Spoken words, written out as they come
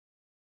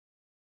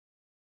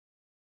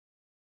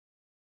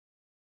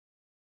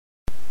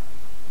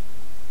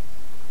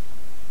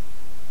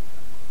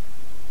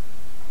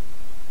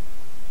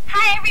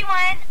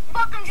everyone!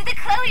 Welcome to the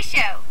Chloe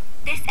Show!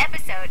 This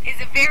episode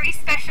is a very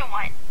special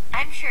one.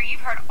 I'm sure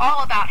you've heard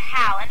all about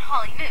Hal and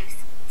Holly Moose.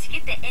 To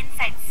get the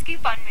inside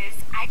scoop on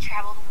Moose, I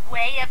traveled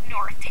way up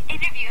north to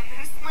interview a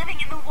moose living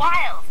in the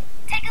wild.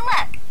 Take a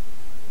look!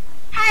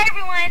 Hi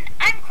everyone,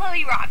 I'm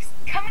Chloe Rocks,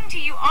 coming to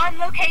you on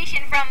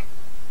location from...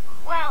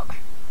 well,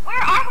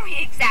 where are we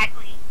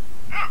exactly?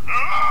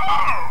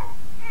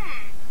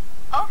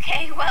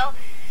 Okay, well...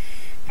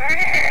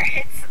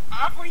 it's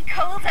awfully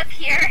cold up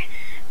here.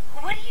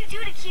 What do you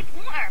do to keep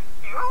warm?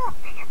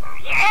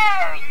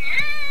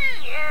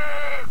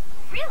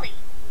 Really?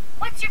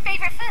 What's your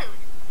favorite food?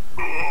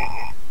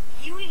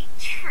 You eat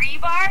tree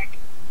bark?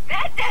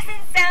 That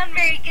doesn't sound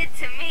very good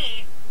to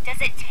me. Does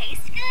it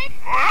taste good?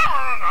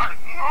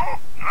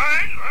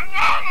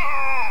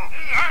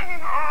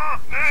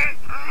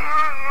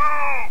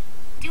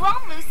 Do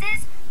all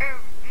mooses,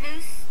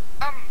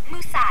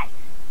 moosei,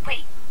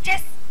 wait,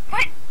 just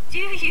what do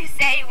you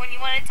say when you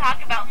want to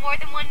talk about more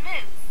than one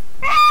moose?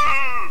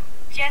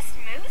 Just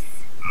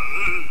moose?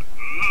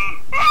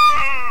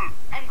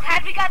 I'm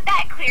glad we got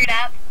that cleared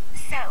up.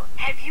 So,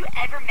 have you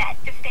ever met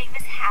the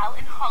famous Hal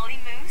and Holly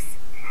Moose?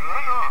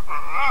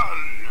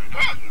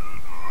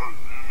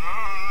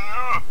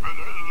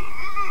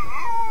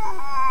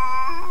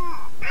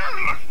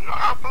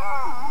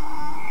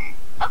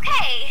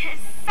 Okay,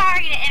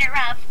 sorry to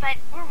interrupt, but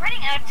we're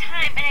running out of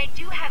time and I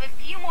do have a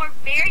few more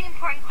very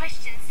important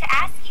questions to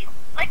ask you.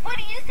 Like, what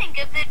do you think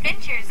of the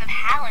adventures of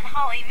Hal and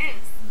Holly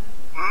Moose?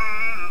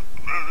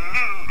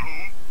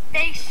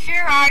 They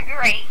sure are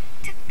great.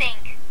 To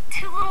think,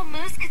 two little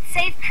moose could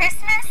save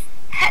Christmas?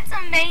 That's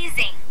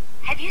amazing.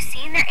 Have you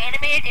seen their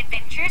animated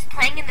adventures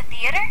playing in the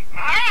theater?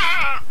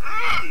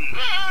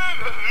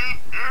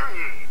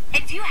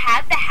 And do you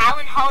have the Hal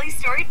and Holly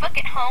storybook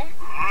at home?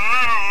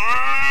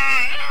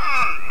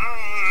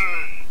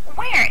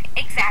 Where,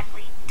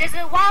 exactly, does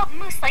a wild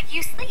moose like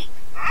you sleep?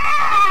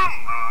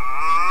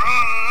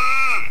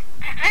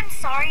 I'm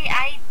sorry,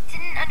 I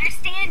didn't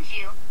understand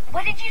you.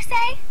 What did you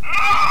say?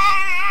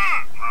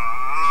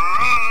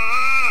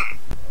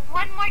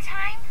 One more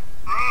time?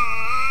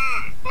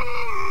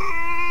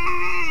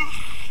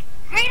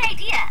 Great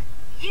idea!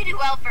 You do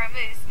well for a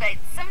moose, but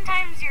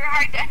sometimes you're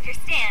hard to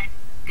understand.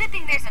 Good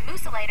thing there's a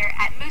mooselator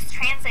at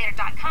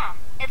moosetranslator.com.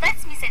 It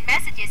lets me send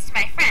messages to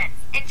my friends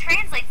and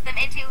translates them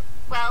into,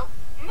 well,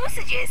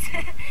 moosages.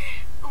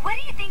 What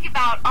do you think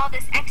about all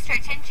this extra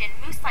attention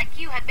moose like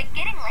you have been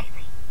getting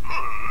lately?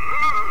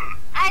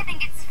 I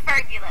think it's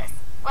fabulous.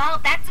 Well,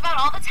 that's about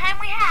all the time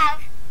we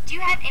have. Do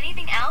you have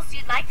anything else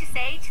you'd like to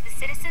say to the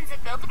citizens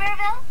of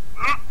Build-A-Bearville?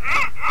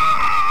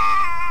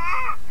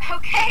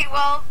 Okay,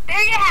 well,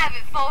 there you have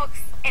it,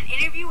 folks. An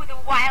interview with a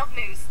wild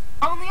moose.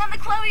 Only on the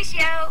Chloe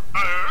Show.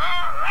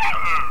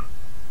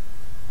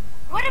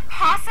 What a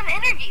awesome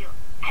interview.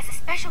 As a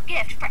special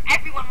gift for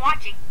everyone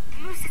watching,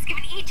 the moose has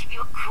given each of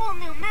you a cool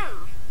new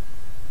move.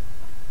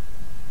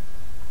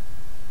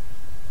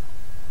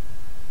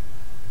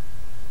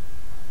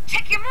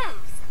 Check your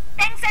moves.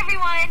 Thanks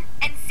everyone,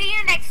 and see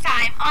you next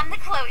time on the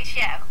Chloe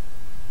Show.